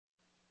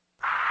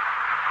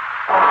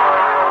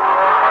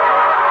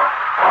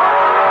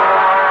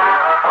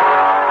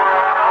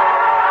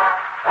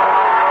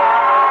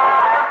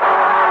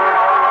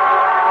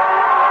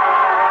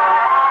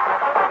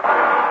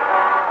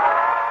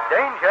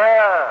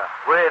Danger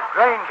with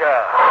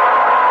Granger.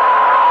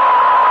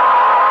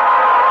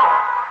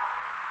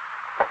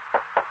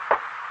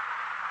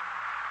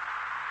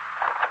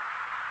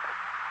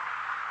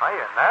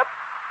 Hiya, Nat.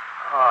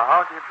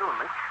 How do you do,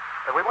 Mitch?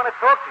 We want to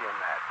talk to you,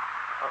 Nat.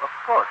 Of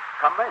course.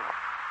 Come in.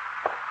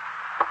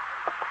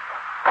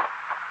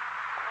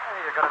 Hey,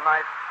 you got a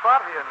nice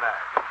spot here,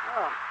 Nat.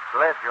 Oh,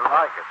 glad you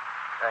like it.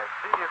 I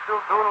see you're still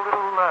doing a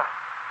little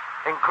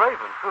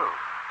engraving, too.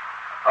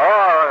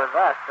 Oh,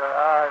 that.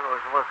 I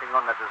was working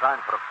on the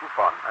design for a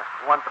coupon.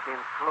 One to be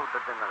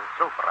included in a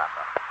soap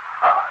wrapper.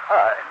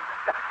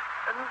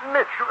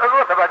 Mitch,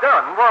 what have I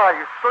done? Why,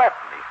 you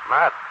slapped me.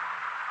 Nat,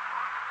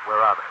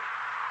 where are they?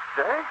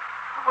 Day?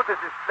 What is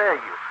this day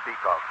you speak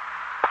of?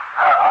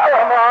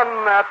 Come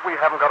on, Nat. We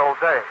haven't got all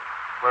day.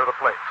 Where are the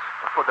plates?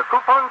 For the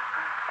coupons?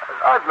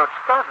 I've not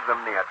started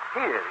them yet.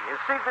 Here, you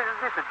see,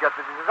 this is just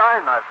a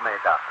design I've made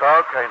up.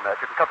 Okay, Nat.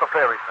 You can cut the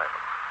fairy tale.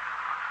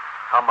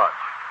 How much?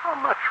 How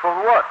much for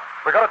what?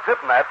 We got a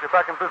tip, Nat. You're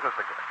back in business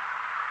again.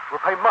 We'll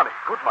pay money,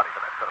 good money,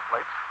 for that set of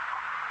plates.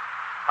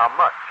 How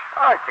much?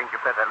 I think you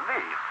better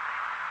leave.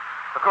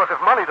 Of course, if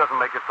money doesn't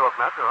make you talk,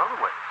 Nat, there are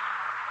other ways.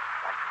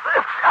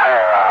 This.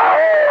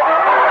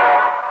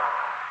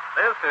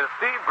 This is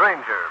Steve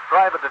Granger,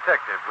 private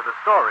detective, with a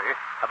story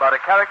about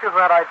a character who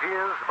had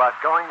ideas about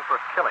going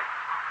for killing.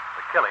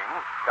 The killing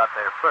got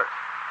there first.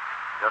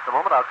 In just a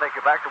moment, I'll take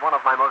you back to one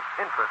of my most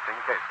interesting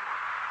cases.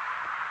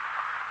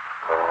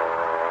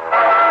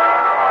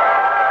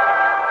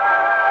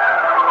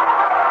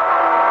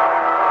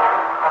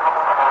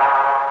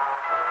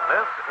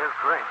 This is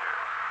Granger.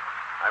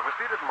 I was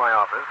seated in my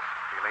office,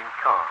 feeling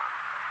calm,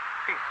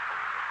 peaceful,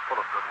 full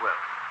of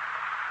goodwill.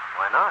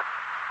 Why not?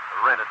 The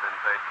rent had been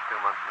paid for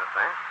 2 months in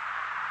advance.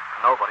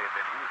 Nobody had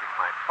been using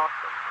my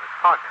talk-room or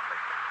target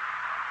lately.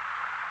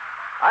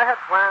 I had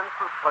plans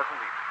for a pleasant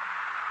evening.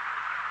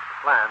 The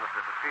plans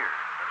disappeared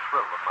in the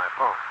shrill of my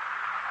phone.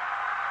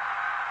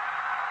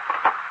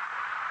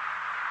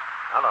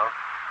 Hello.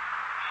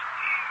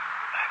 Steve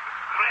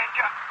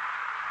Granger.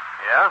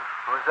 Yeah?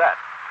 Who's that?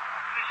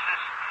 This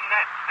is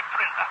Nat, the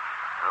printer.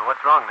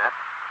 What's wrong, Nat?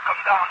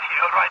 Come down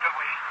here right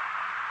away.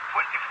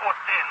 2410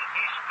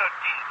 East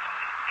 13th,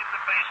 in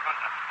the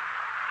basement.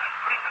 And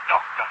bring a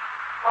doctor.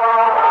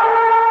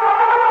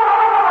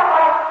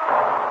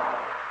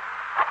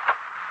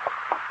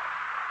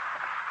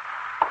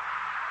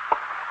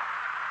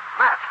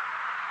 Matt!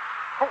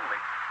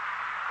 Holy...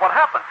 What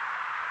happened?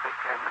 They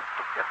came and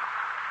took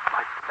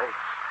my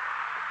place.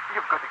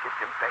 You've got to get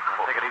them back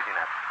home. Take it easy,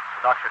 Nat.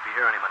 The doc should be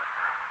here any minute.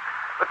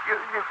 But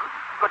you've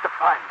got to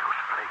find those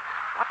plates.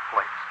 What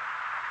place?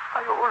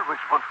 I always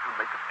wanted to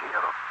make a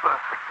pair of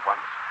perfect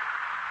ones.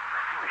 I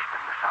finished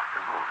them this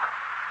afternoon.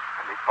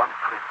 I made one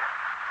print.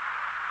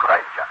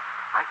 Granger,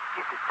 I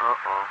did it.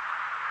 Uh-oh.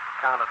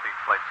 Counterfeit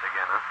plates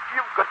again, huh?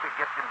 You've got to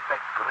get them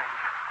back,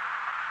 Granger.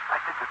 I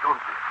did it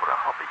only for a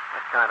hobby.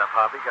 That kind of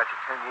hobby got you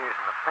 10 years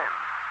in the pen.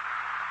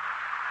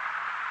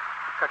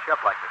 Who cut you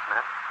up like this,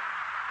 Nat?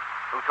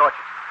 Who taught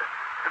you?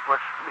 It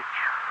was Mitch.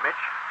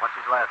 Mitch? What's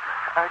his last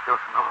name? I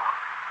don't know.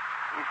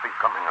 He's been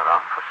coming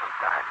around for some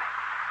time.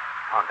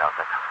 Found out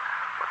that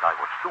what I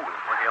was doing.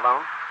 Was he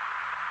alone?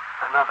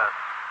 Another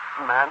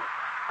man,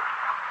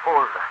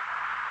 older,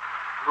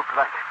 looked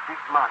like big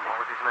money.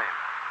 What was his name?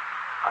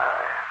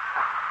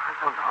 I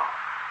don't know.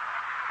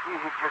 He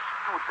just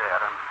stood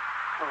there and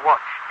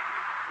watched.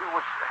 He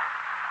was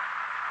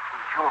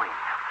enjoying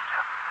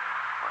himself.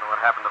 Wonder what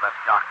happened to that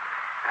doctor.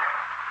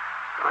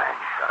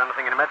 Granger. Got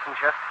anything in your medicine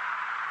chest?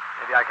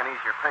 Maybe I can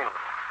ease your pain a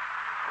little.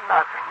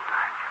 Nothing,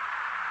 Granger.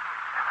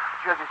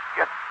 Just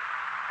get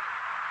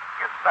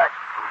back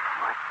to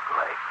my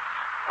place.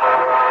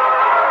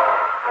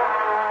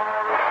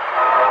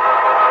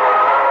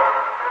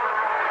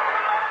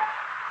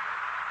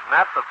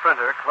 Nat, the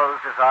printer,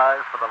 closed his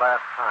eyes for the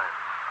last time.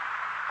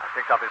 I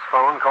picked up his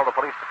phone, called the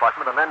police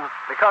department, and then,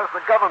 because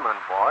the government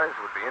boys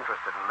would be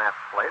interested in Nat's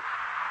plates,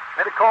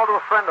 made a call to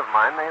a friend of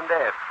mine named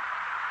Ed.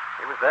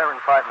 He was there in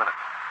 5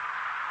 minutes.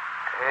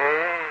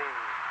 Hey,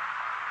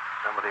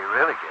 somebody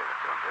really gave it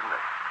to him, didn't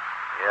they?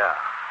 Yeah.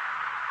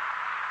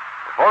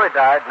 Before he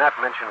died, Nat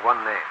mentioned one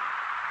name.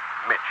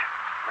 Mitch.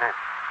 Mitch.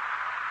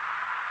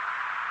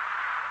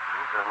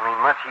 Doesn't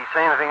mean much. He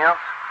say anything else?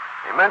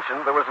 He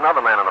mentioned there was another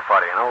man in the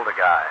party, an older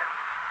guy.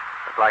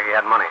 Looked like he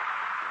had money.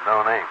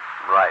 No name.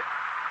 Right.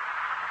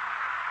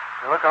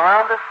 You look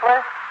around this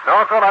place?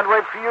 No, I thought I'd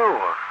wait for you.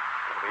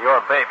 It'll be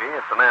your baby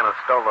if the man who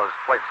stole those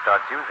plates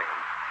starts using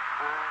them.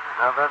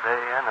 Another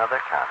day, another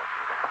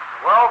counterfeiter.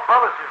 Well,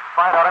 fellas, you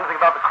find out anything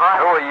about the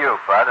crime? Who are you,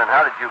 Bud, and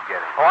how did you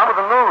get in? Oh, I'm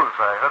with the news.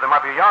 I heard there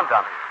might be a yarn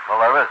down here.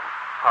 Well, there isn't.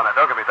 Oh, now,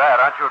 don't give me that.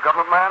 Aren't you a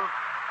government man?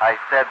 I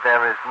said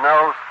there is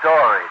no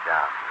story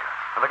down here.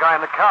 And the guy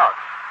on the couch.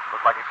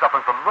 Looks like he's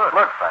suffering from murder.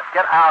 Look, Bud,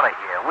 get out of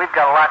here. We've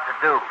got a lot to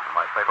do.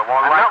 My paper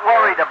won't I'm write. not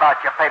worried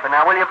about your paper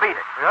now. Will you beat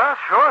it? Yeah,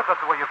 sure, if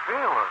that's the way you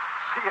feel.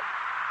 see it.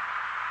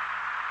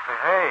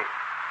 Hey.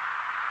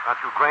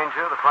 Aren't you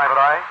Granger, the private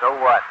eye? So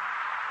what?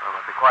 Well,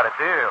 it'd be quite a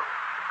deal.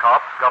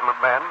 Cops, government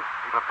men,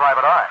 even a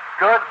private eye.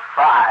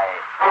 Goodbye.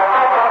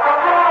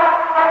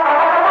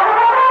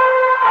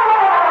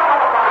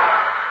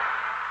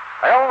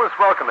 I always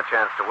welcome a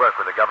chance to work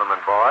with the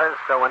government boys,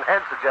 so when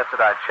Ed suggested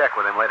I check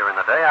with him later in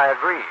the day, I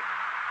agreed.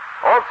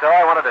 Also,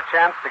 I wanted a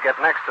chance to get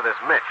next to this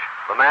Mitch,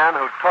 the man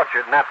who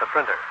tortured Nat the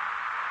printer.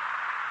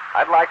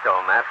 I'd like to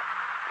own Nat,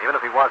 even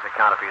if he was a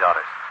counterfeit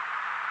artist.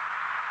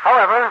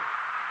 However,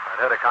 I'd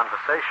heard a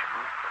conversation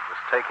that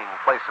was taking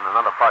place in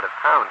another part of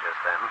town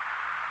just then.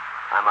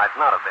 I might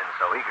not have been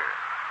so eager.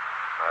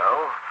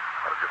 Well,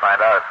 how did you find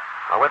out?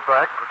 I went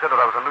back and pretended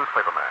I was a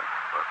newspaper man.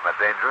 Wasn't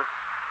that dangerous?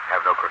 You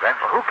have no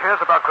credentials. Well, who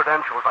cares about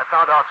credentials? I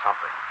found out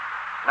something.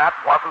 Nat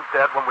wasn't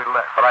dead when we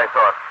left. But I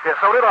thought... Yeah,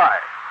 so did I.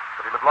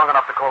 But he lived long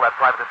enough to call that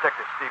private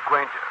detective, Steve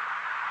Granger.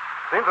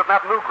 Seems that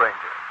Nat knew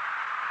Granger.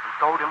 He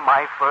told him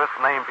my first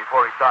name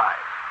before he died.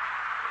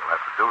 We'll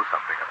have to do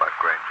something about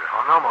Granger.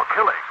 Oh, no more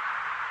killing.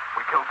 If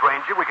we kill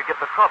Granger, we could get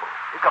into trouble.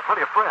 He's got plenty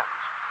of friends.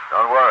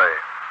 Don't worry.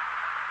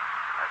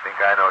 I think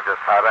I know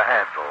just how to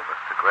handle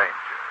Mr. Granger.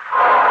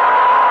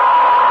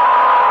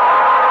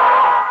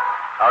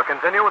 I'll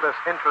continue with this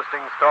interesting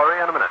story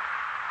in a minute.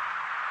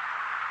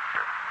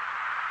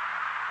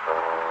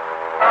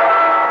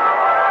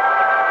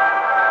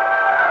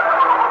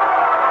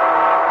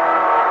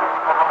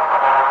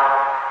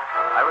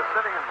 I was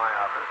sitting in my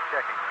office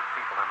checking with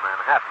people in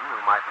Manhattan who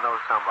might know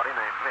somebody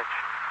named Mitch.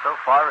 So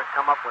far, I'd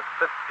come up with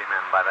 50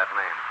 men by that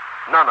name.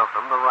 None of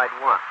them the right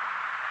one.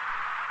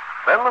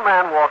 Then the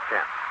man walked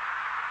in.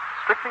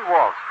 Strictly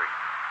Wall Street.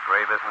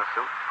 Gray business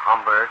suit,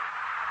 Homburg,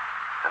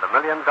 and $1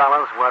 million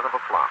worth of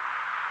aplomb.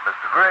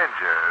 Mr.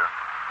 Granger,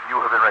 you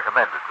have been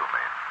recommended to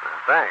me.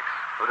 Thanks.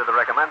 Who did the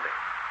recommending?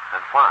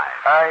 And why?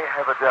 I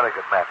have a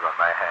delicate matter on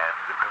my hands.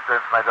 It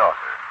concerns my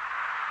daughter.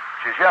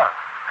 She's young,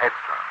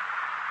 headstrong.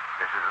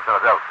 She's in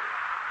Philadelphia.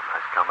 A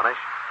nice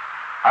combination.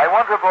 I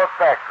want her brought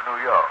back to New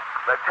York.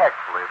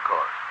 Tactfully, of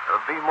course.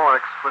 Be more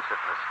explicit,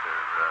 Mr.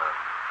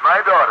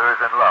 My daughter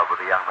is in love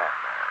with a young man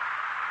there.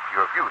 She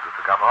refuses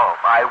to come home.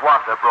 I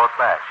want her brought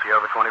back. She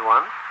over 21?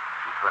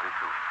 She's 22.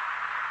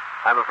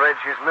 I'm afraid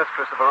she's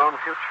mistress of her own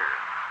future.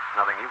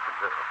 Nothing you can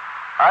do.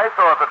 I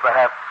thought that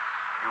perhaps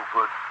you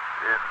could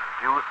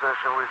induce her,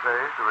 shall we say,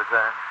 to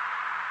resign.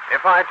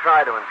 If I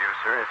try to induce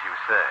her, as you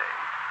say,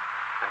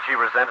 and she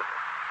resented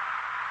it,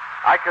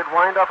 I could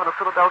wind up in a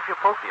Philadelphia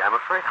pokey. I'm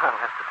afraid I'll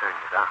have to turn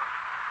you down.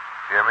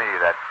 Dear me,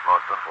 that's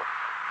most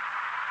unfortunate.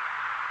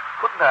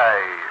 Couldn't I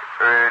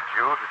urge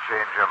you to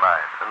change your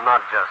mind? And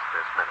not just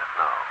this minute,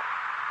 no.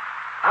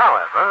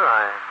 However,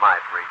 I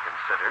might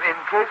reconsider. In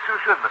case you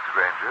should, Mr.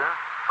 Granger,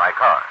 my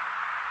card.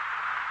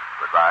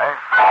 Goodbye.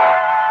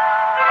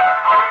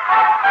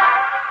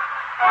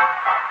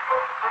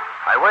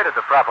 I waited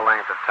the proper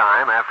length of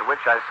time, after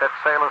which I set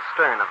sail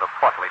astern of the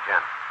portly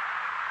gent.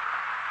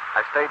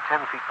 I stayed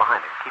 10 feet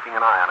behind him, keeping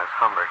an eye on his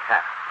Homburg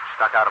hat, which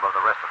stuck out above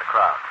the rest of the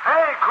crowd.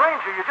 Hey,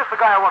 Granger, you're just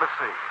the guy I want to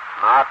see.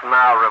 Not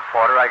now,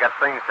 reporter. I got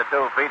things to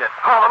do. Beat it.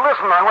 Oh, well,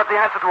 listen, I want the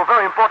answer to a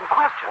very important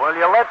question. Will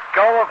you let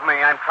go of me?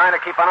 I'm trying to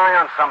keep an eye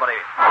on somebody.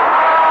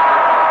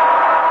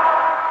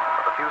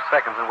 The few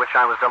seconds in which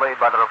I was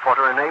delayed by the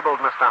reporter enabled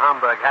Mr.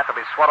 Homburg hat to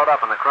be swallowed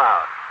up in the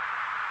crowd.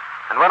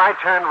 And when I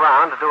turned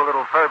round to do a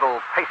little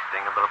verbal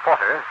pasting of the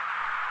reporter,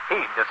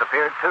 he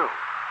disappeared, too.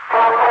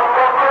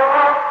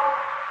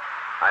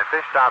 I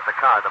fished out the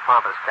card the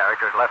pompous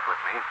character had left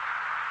with me.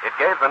 It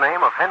gave the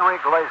name of Henry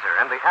Glazer,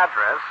 and the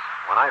address,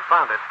 when I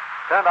found it,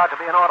 turned out to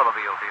be an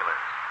automobile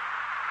dealer's.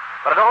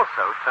 But it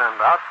also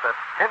turned out that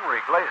Henry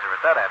Glazer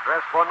at that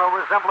address bore no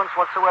resemblance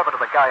whatsoever to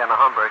the guy in the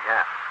Homburg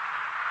hat.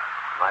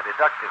 My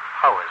deductive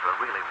powers were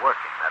really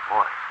working that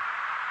morning.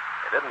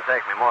 It didn't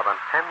take me more than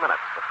 10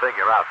 minutes to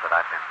figure out that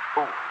I'd been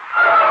fooled.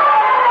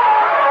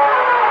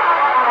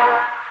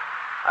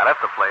 I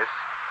left the place,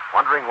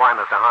 wondering why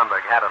Mr.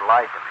 Homburg had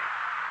lied to me.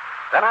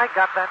 Then I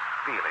got that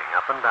feeling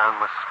up and down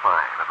my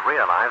spine and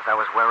realized I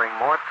was wearing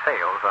more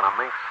tails than a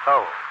mink's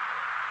toe.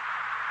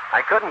 I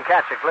couldn't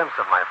catch a glimpse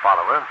of my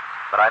follower,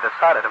 but I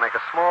decided to make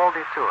a small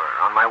detour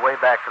on my way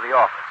back to the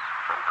office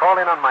and call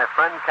in on my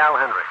friend Cal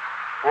Hendricks.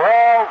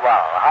 Well,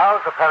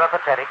 how's the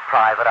peripatetic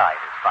private eye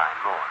this fine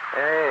morning?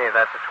 Hey,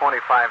 that's a $25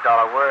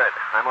 word.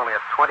 I'm only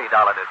a $20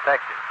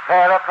 detective.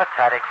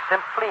 Peripatetic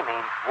simply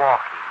means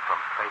walking from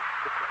place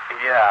to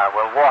place. Yeah,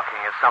 well, walking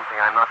is something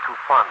I'm not too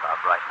fond of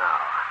right now.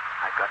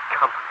 I've got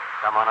company.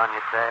 Someone on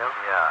your tail?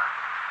 Yeah.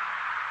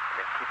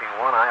 I've been keeping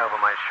one eye over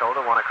my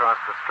shoulder, one across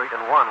the street,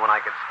 and one when I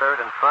could stir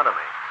it in front of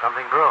me.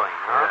 Something brewing,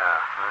 huh?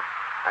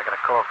 Yeah. I got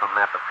a call from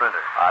Matt the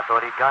printer. I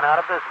thought he'd gone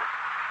out of business.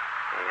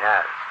 He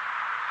has.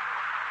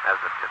 As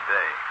of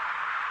today.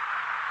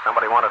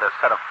 Somebody wanted a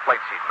set of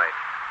plates he'd made.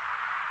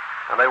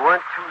 And they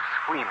weren't too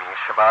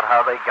squeamish about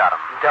how they got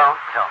them. Don't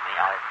tell me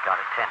I've got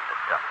a tender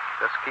stomach.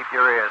 Just keep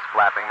your ears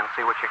flapping and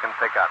see what you can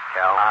pick up,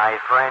 Cal. My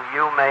friend,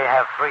 you may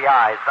have 3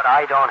 eyes, but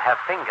I don't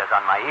have fingers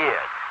on my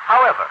ears.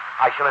 However,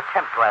 I shall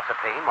attempt to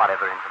ascertain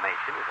whatever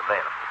information is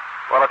available.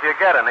 Well, if you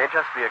get any,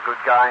 just be a good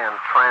guy and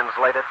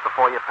translate it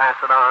before you pass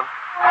it on.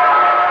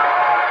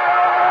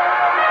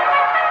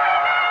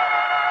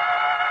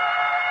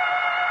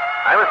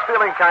 I was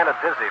feeling kind of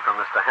dizzy from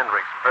Mr.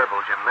 Hendrick's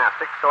verbal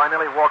gymnastics, so I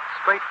nearly walked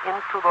straight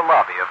into the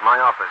lobby of my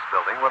office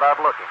building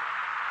without looking.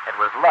 It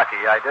was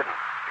lucky I didn't,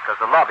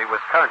 because the lobby was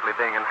currently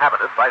being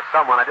inhabited by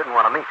someone I didn't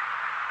want to meet,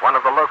 one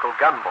of the local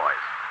gun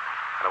boys.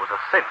 And it was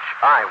a cinch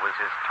I was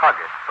his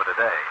target for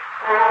today.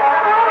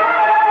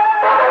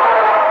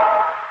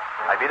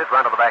 I beat it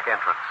round to the back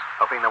entrance,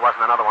 hoping there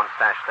wasn't another one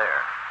stashed there.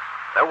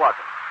 There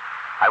wasn't.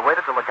 I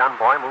waited till the gun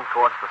boy moved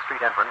towards the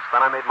street entrance, then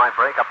I made my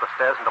break up the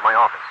stairs into my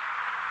office.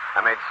 I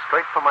made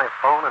straight for my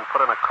phone and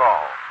put in a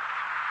call.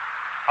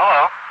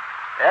 Hello.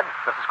 Ed,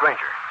 this is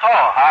Granger.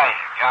 Oh, hi,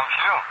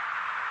 Gumshoe.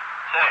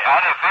 Say, how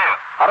do you feel?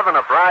 Hotter than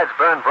a bride's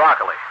burned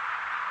broccoli.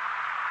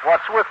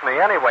 What's with me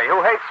anyway?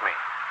 Who hates me?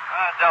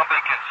 Don't be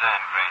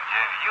concerned,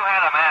 Granger. You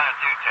had a man or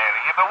two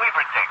tailing you, but we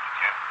protected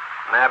you.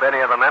 Nab any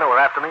of the men who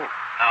were after me?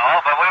 No,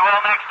 but we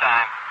will next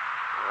time.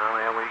 Well,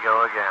 here we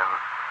go again.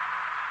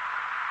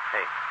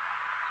 Hey,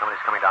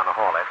 somebody's coming down the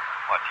hall, Ed.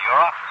 What, to your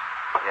office?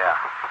 Yeah.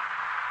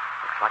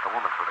 Looks like a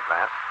woman through the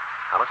glass.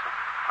 Now listen,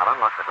 I'll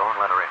unlock the door and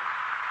let her in.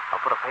 I'll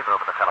put a paper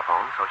over the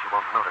telephone so she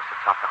won't notice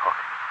it's off the hook.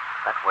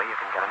 That way you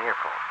can get an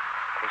earful,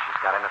 in case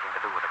she's got anything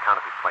to do with the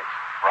counterfeit plates.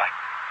 Right.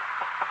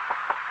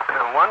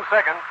 1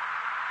 second.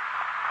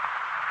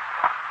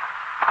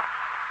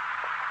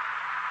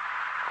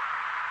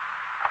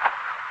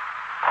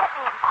 Let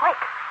me in quick.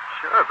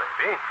 Sure,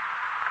 baby.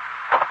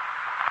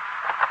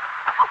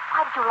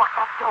 Why did you lock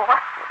that door?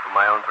 For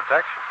my own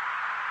protection.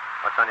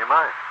 What's on your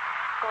mind?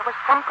 There was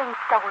something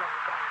stolen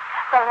today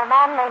from a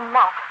man named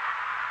Matt.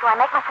 Do I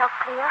make myself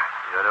clear?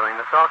 You're doing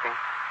the talking.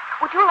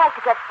 Would you like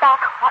to get back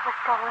what was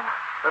stolen?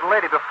 Little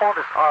lady, before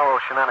this oral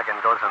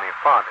shenanigan goes any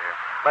farther,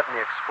 let me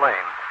explain.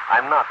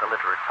 I'm not the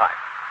literate type.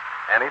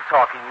 Any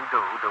talking you do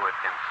it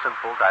in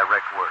simple,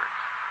 direct words.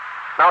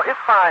 Now, if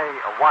by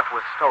what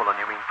was stolen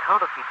you mean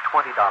counterfeit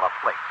 $20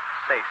 plates,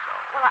 say so.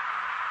 Well,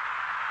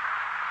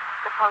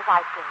 suppose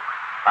I do.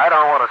 I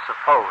don't want to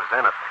suppose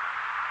anything.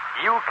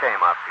 You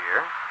came up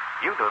here.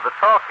 You do the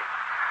talking.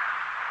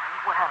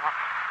 Well,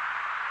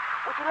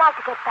 would you like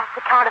to get back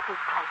the counterfeit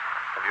plates?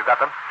 Have you got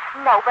them?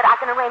 No, but I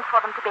can arrange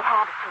for them to be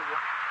handed to you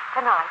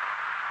tonight.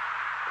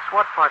 Just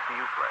what part do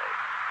you play?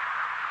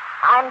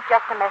 I'm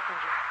just a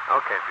messenger.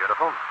 Okay,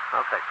 beautiful.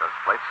 I'll take those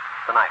plates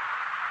tonight.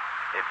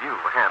 If you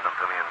hand them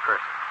to me in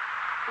person.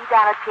 Be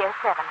down at Pier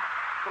 7.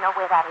 You know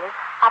where that is?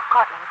 Off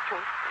Cortlandt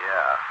Street.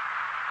 Yeah.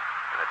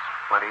 And it's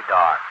plenty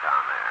dark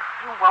down there.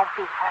 You won't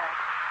be heard.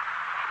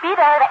 Be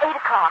there at 8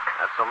 o'clock.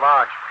 That's a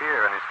large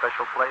pier. Any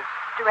special place?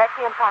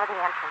 Directly in front of the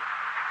entrance.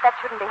 That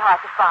shouldn't be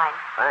hard to find.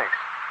 Thanks.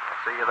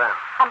 I'll see you then.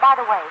 And by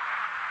the way,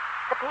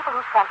 the people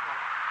who sent me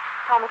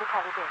told me to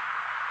tell you this.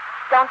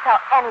 Don't tell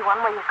anyone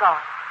where you're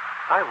going.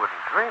 I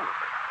wouldn't dream of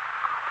it.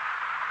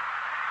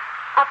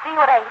 I'll see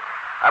you at 8.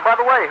 By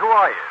the way, who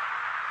are you?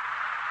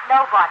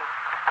 Nobody.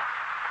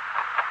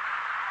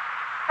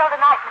 So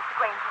tonight, Mr.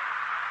 Granger.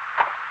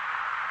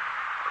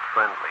 A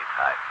friendly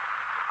type.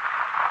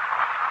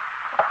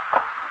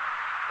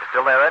 You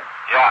still there, Ed?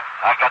 Yeah,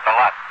 I got the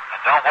lot.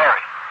 And don't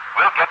worry.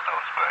 We'll get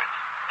those birds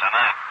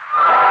tonight.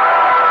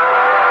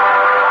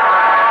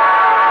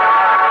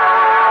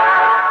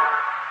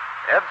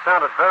 Ed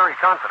sounded very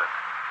confident,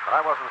 but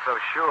I wasn't so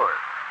sure.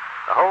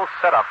 The whole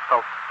setup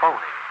felt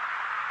phony.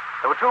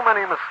 There were too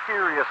many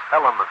mysterious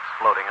elements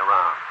floating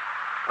around.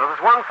 And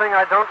there's one thing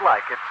I don't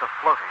like. It's a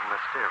floating,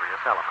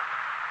 mysterious element.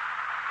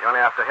 You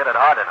only have to hit it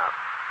hard enough,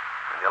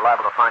 and you're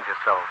liable to find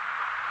yourself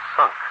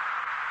sunk.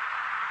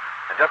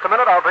 In just a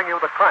minute, I'll bring you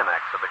the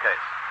climax of the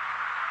case.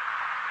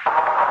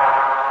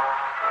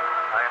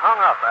 I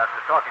hung up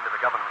after talking to the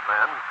government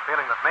man,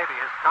 feeling that maybe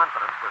his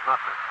confidence was not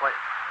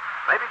misplaced.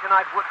 Maybe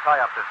tonight would tie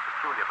up this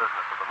peculiar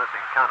business of the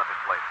missing counterfeit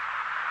plates.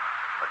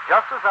 But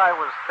just as I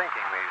was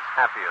thinking these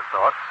happier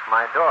thoughts,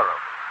 my door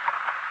opened.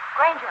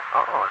 Granger.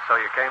 Oh, so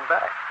you came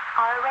back.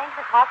 Our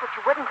arrangement was that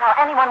you wouldn't tell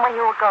anyone where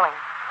you were going.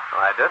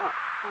 Oh, I didn't.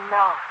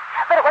 No.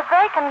 But it was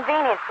very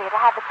convenient for you to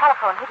have the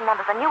telephone hidden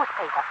under the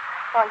newspaper,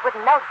 so he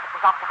wouldn't notice it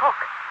was off the hook.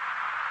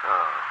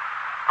 Oh.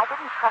 I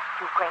didn't trust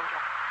you,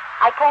 Granger.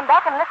 I came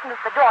back and listened at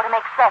the door to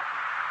make certain.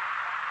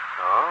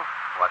 So,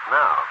 what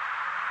now?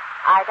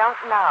 I don't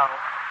know.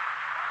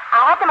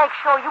 I have to make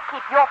sure you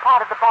keep your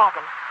part of the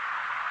bargain.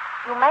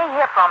 You may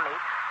hear from me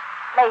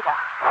later.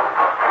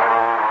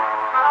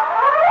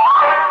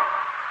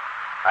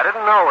 I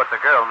didn't know what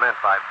the girl meant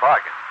by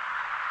bargain,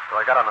 so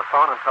I got on the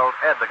phone and told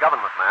Ed, the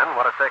government man,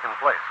 what had taken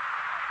place.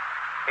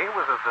 He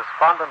was as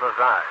despondent as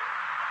I,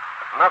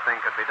 but nothing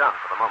could be done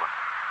for the moment.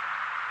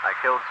 I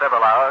killed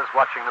several hours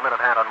watching the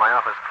minute hand on my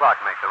office clock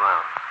make the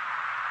rounds.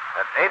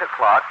 At 8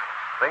 o'clock,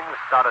 things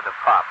started to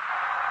pop.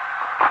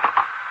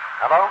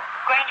 Hello?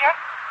 Granger,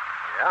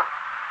 Yeah?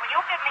 will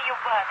you give me your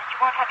word that you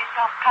won't have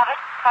yourself covered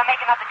if I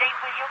make another date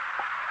with you?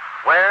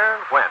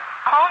 Where and when?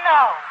 Oh,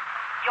 no.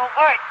 Your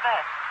word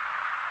first.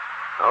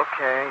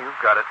 Okay,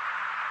 you've got it.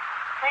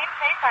 Same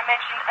place I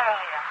mentioned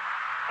earlier.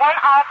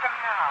 1 hour from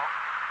now.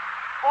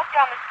 Walk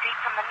down the street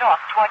from the north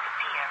towards the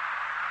pier.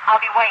 I'll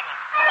be waiting.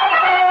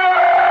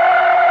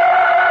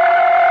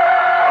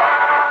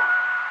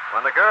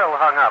 When the girl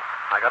hung up,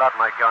 I got out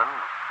my gun,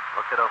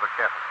 looked it over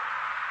carefully.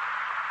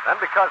 Then,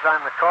 because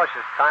I'm the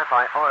cautious type,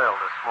 I oiled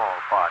a small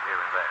part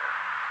here and there.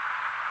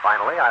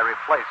 Finally, I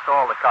replaced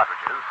all the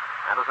cartridges,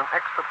 and as an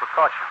extra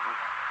precaution,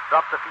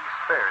 dropped a few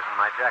spares in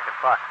my jacket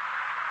pocket.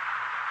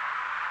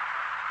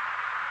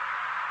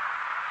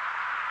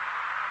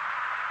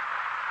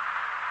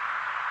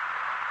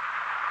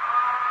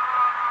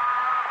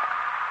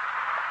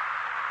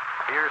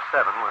 Pier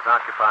 7 was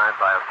occupied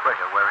by a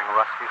freighter wearing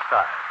rusty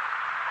sides,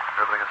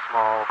 dribbling a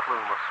small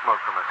plume of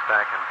smoke from a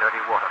stack and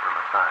dirty water from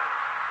the side.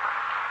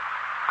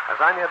 As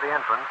I neared the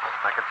entrance,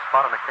 I could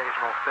spot an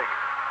occasional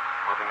figure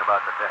moving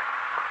about the deck.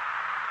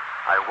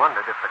 I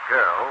wondered if the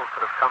girl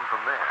could have come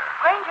from there.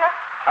 Granger,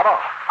 Hello.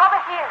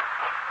 over here.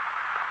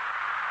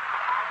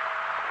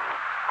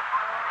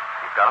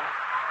 You got 'em?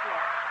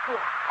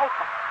 Here, take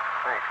them.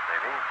 Thanks,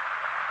 baby.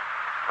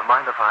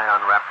 Mind if I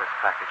unwrap this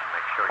package and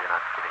make sure you're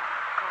not kidding?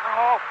 Go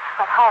ahead,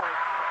 but hurry.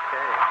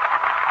 Okay.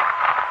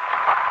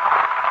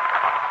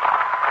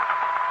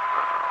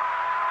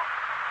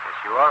 Yes,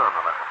 you are on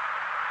the level.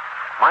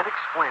 Mind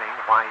explaining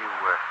why you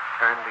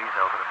turned these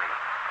over to me?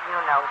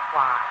 You know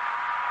why.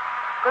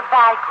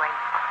 Goodbye, Granger.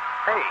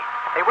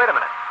 Hey, wait a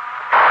minute.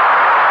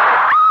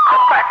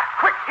 Get back,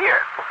 quick, here.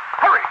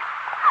 Hurry.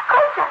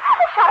 Granger,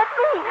 they shot at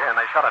me. Yeah, and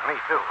they shot at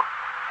me, too.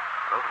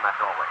 Those in that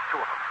doorway,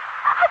 2 of them.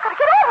 I've got to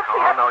get out of here.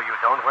 Oh, no, you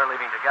don't. We're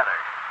leaving together.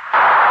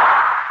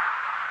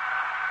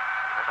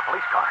 There's a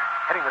police car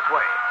heading this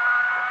way.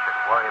 That should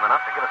worry him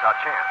enough to give us our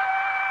chance.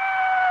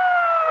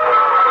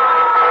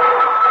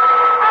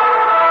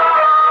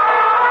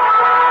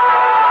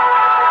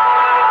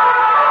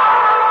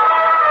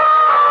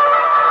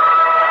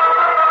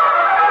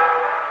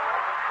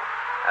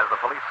 As the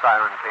police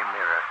siren came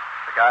nearer,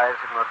 the guys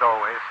in the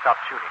doorway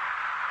stopped shooting.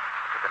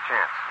 Took a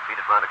chance and beat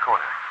it round a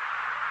corner.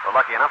 We're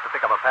lucky enough to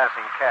pick up a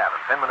passing cab, and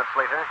 10 minutes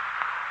later,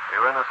 we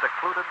were in a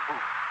secluded booth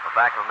in the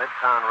back of a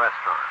midtown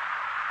restaurant.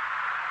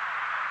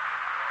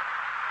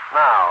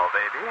 Now,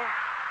 baby,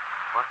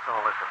 what's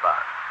all this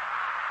about?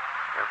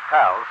 Your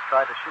pals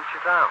tried to shoot you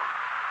down.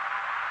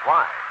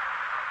 Why?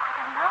 I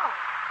don't know.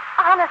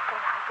 Honestly,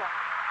 I don't.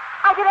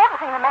 I did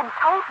everything the men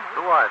told me.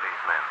 Who are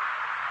these men?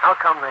 How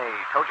come they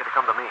told you to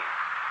come to me?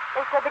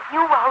 They said that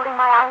you were holding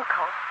my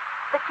uncle,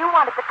 that you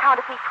wanted the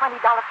counterfeit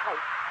 $20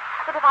 plate,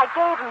 that if I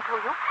gave him to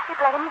you, you'd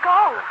let him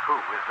go. And who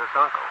is this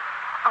uncle?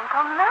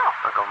 Uncle Matt.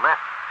 Uncle Matt.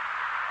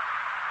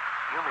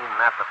 You mean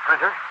Matt the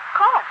printer? Of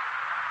course.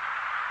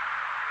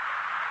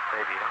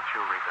 Baby, don't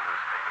you read the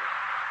newspapers?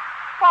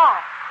 Why?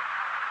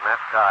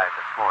 Matt died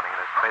this morning in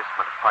his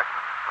basement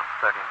apartment on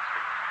 13th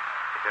Street.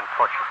 He'd been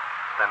tortured,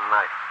 then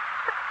knifed.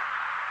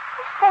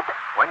 He said that...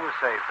 When you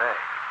say they,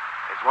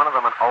 is one of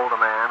them an older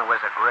man who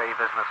wears a gray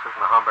business suit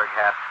and a Homburg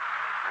hat?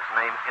 His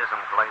name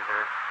isn't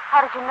Glazer.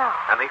 How did you know?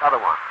 And the other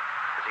one,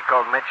 is he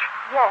called Mitch?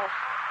 Yes.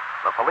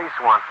 The police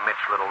want Mitch,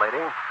 little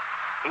lady.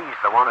 He's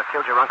the one who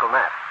killed your Uncle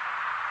Matt.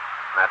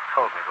 Matt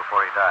told me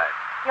before he died.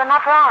 You're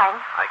not lying.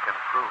 I can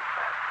prove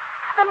that.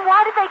 Then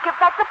why did they give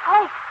back the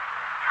plate?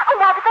 And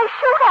why did they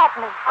shoot at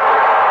me?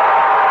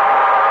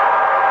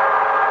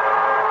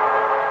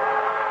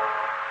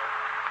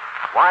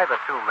 Why the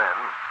 2 men,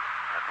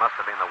 that must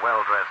have been the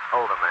well-dressed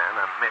older man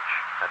and Mitch,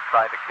 had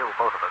tried to kill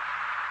both of us,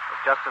 was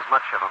just as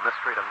much of a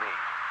mystery to me.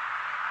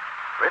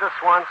 Rita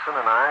Swanson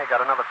and I got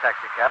another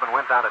taxicab and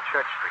went down to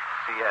Church Street to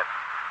see Ed.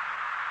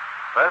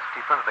 First,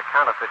 he printed a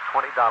counterfeit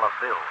 $20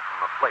 bill from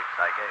the plates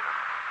I gave him.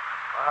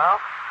 Well,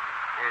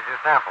 here's your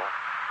sample.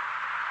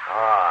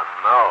 Oh,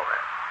 no,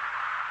 Ed.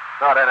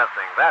 Not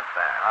anything that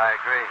bad. I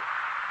agree.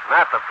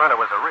 Matt the printer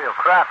was a real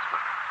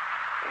craftsman.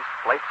 These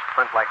plates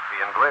print like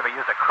the engraver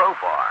used a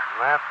crowbar.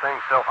 That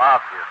thing's so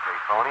obviously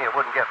phony, it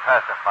wouldn't get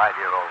past a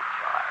 5-year-old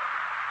child.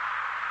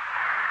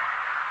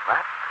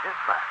 That is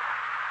that.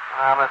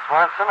 Miss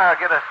Swanson, I'll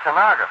get a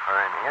stenographer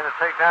in here to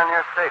take down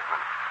your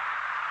statement.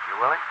 You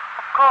willing?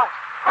 Of course.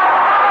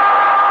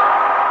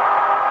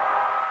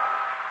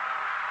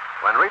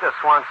 When Rita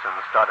Swanson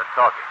started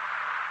talking,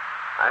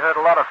 I heard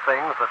a lot of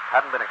things that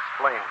hadn't been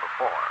explained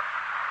before.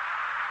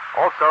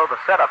 Also, the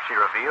setup she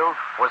revealed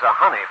was a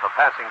honey for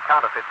passing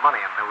counterfeit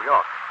money in New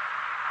York.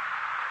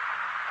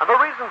 And the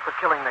reason for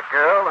killing the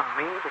girl and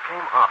me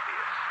became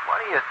obvious.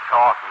 What are you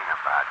talking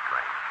about,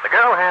 Granger? The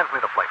girl hands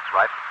me the plates,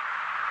 right?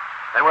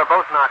 Then we're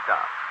both knocked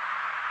out.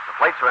 The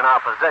plates are in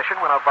our possession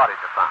when our bodies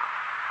are found.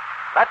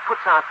 That puts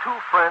our 2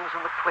 friends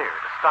in the clear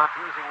to start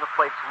using the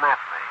plates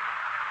Matt made.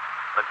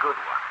 The good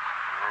ones.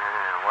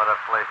 Yeah, what a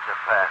place to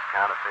pass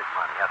counterfeit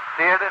money. A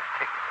theater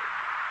ticket.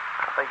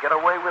 How'd they get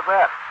away with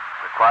that?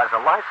 Requires a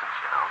license,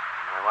 you know.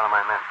 Yeah, one of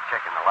my men's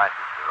checking the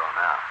license bureau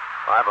now.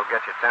 5 will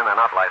get you 10. They're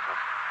not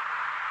licensed.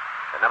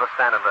 They never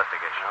stand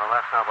investigation. No,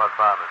 that's not what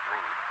bothers me.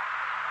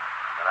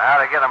 But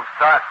how to get them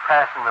start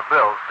passing the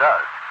bills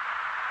does.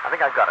 I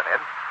think I've got it,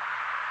 Ed.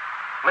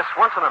 Miss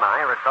Swanson and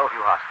I are at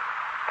Bellevue Hospital.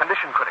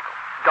 Condition critical.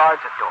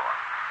 Guards at door.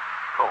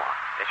 Go on.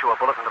 Issue a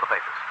bulletin to the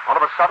papers. All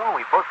of a sudden,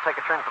 we both take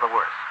a turn for the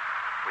worse.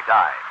 We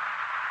die.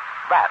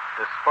 that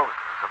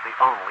disposes of the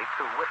only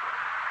two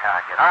witnesses. Yeah,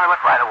 I get on it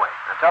right away.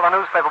 And tell the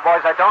newspaper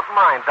boys I don't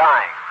mind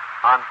dying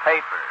on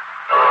paper.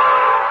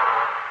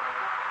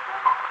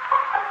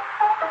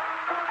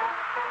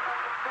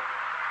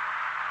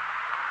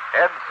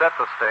 Ed set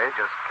the stage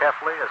as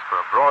carefully as for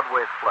a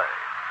Broadway play.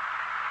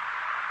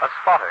 A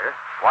spotter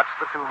watched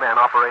the two men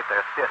operate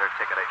their theater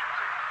ticket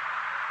agency,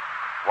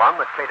 one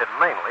that catered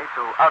mainly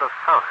to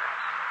out-of-towners.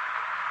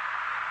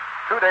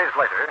 2 days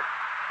later,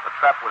 the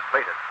trap was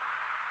baited.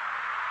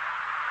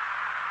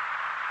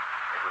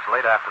 It was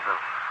late afternoon,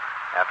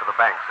 after the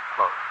banks had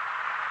closed.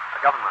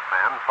 A government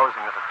man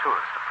posing as a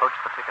tourist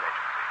approached the ticket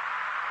agency.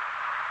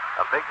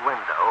 A big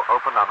window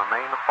opened on the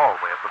main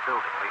hallway of the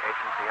building the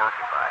agency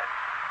occupied.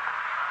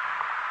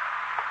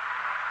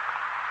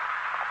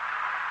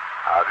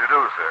 How do you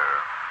do, sir?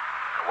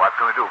 What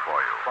can we do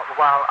for you?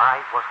 Well, I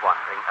was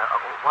wondering,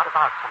 what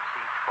about some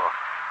seats for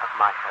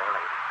my fair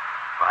lady?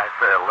 My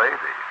fair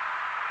lady.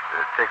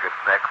 The tickets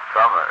next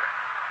summer.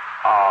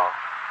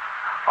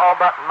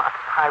 But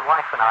my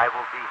wife and I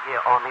will be here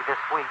only this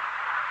week.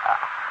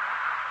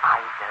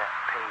 I'd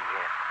pay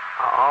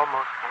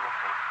almost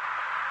anything.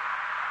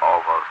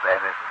 Almost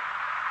anything?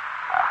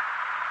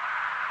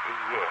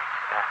 Yes,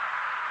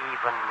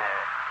 even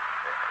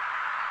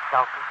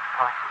selfish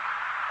prices.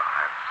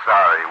 I'm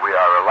sorry, we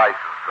are a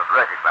licensed and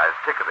recognized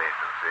ticket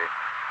agency.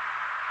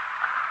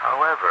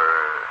 However,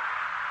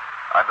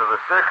 under the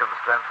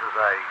circumstances,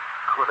 I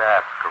could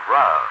ask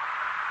around.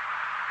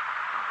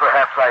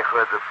 Perhaps I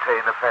could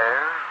obtain a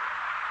pair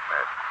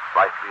at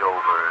slightly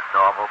over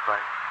normal price.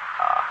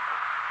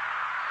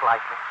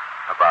 Slightly?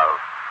 About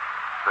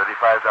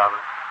 $35.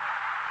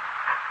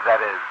 That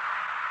is,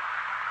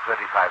 $35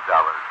 each.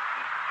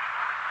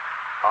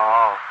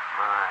 Oh,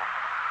 my.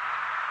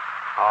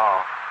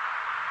 Oh.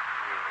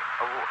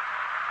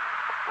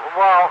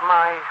 Well,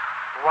 my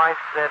wife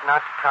said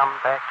not to come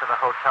back to the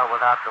hotel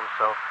without them,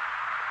 so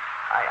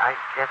I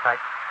guess I'd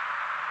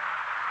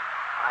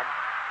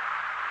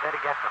better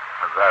get them.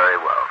 Very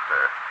well,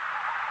 sir.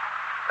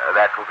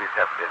 That will be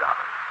 $70. In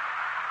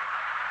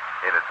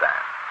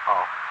advance.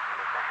 Oh, in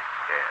advance.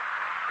 Yes,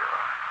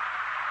 sure.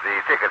 The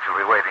tickets will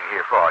be waiting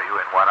here for you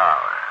in 1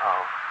 hour.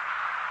 Oh,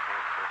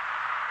 thank you.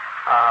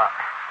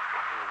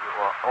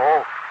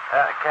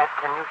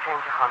 Can you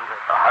change 100?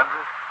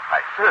 100?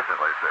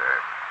 Certainly, sir.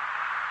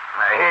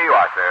 Here you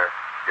are, sir.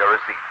 Your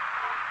receipt.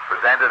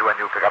 Presented when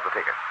you pick up the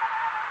ticket.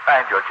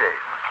 And your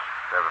change.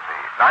 70,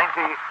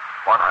 90,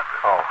 100.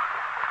 Oh,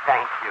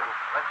 thank you.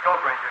 Let's go,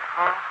 Granger.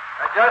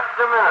 Just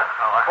a minute,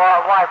 fella.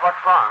 Well, why?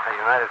 What's wrong? The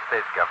United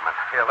States government.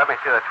 Here, let me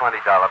see the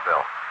 $20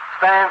 bill.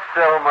 Stand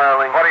still,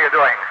 Merling. What are you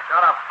doing?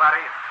 Shut up,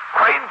 fatty.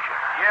 Granger!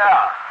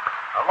 Yeah.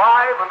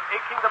 Alive and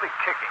aching to be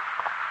kicking.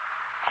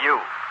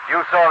 You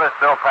saw this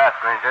bill pass,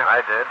 Granger.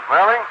 I did.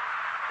 Merling,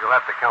 you'll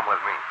have to come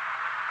with me.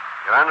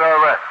 You're under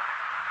arrest.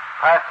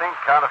 Passing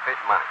counterfeit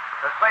money.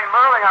 Say,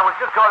 Merling, I was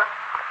just going...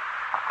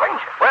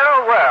 Granger.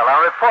 Well,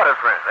 our reporter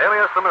friend,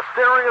 alias the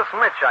mysterious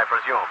Mitch, I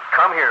presume.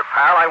 Come here,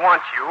 pal. I want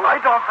you. I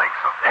don't think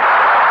so.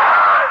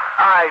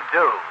 I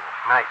do.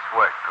 Nice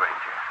work,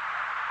 Granger.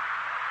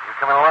 You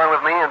coming along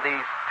with me and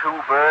these two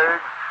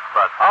birds?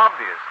 But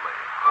obviously.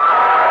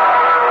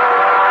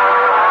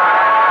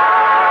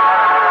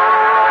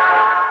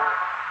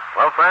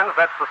 Well, friends,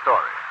 that's the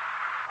story.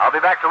 I'll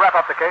be back to wrap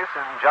up the case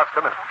in just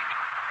a minute.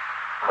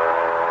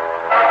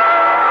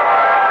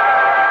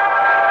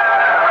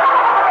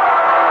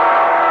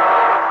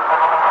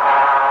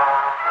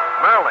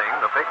 Merling,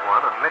 the big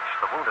one, and Mitch,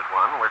 the wounded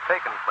one, were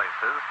taken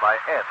places by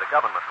Ed, the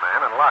government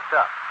man, and locked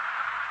up.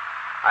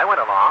 I went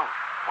along.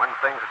 When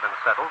things had been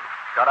settled,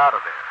 got out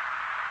of there.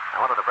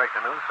 I wanted to break the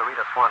news to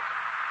Rita Swanson.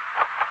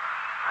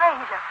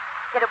 Granger,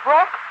 get a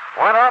break?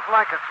 Went off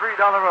like a $3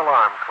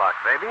 alarm clock,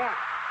 baby.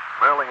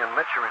 Merling and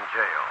Mitch are in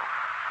jail.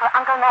 For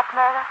Uncle Nat's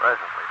murder?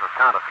 Presently, for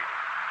counterfeiting.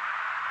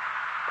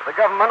 But the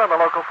government and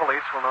the local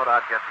police will no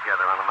doubt get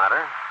together on the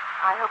matter.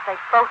 I hope they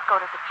both go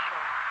to the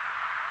chair.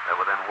 They're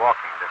within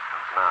walking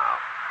distance now.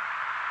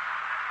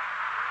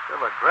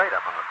 Still look great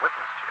up on the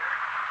witness chair.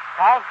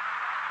 Thanks.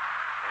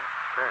 Yes,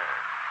 sir.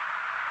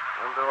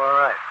 We'll do all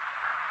right.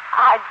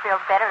 I'd feel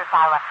better if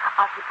I were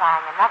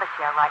occupying another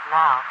chair right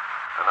now.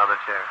 Another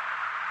chair?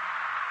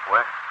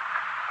 Where?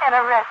 In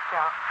a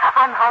restaurant.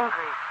 I'm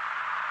hungry.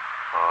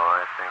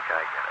 Oh, I think I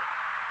get it.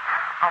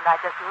 And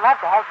I'd just love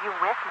to have you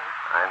with me.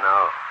 I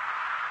know.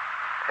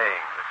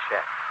 Paying the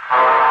check.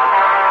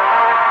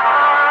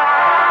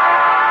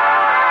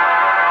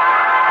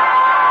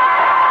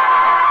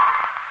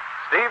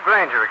 Steve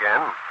Granger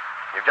again.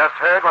 You've just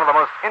heard one of the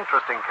most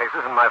interesting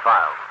cases in my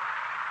files.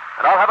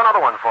 And I'll have another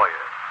one for you.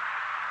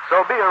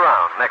 So be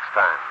around next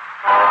time.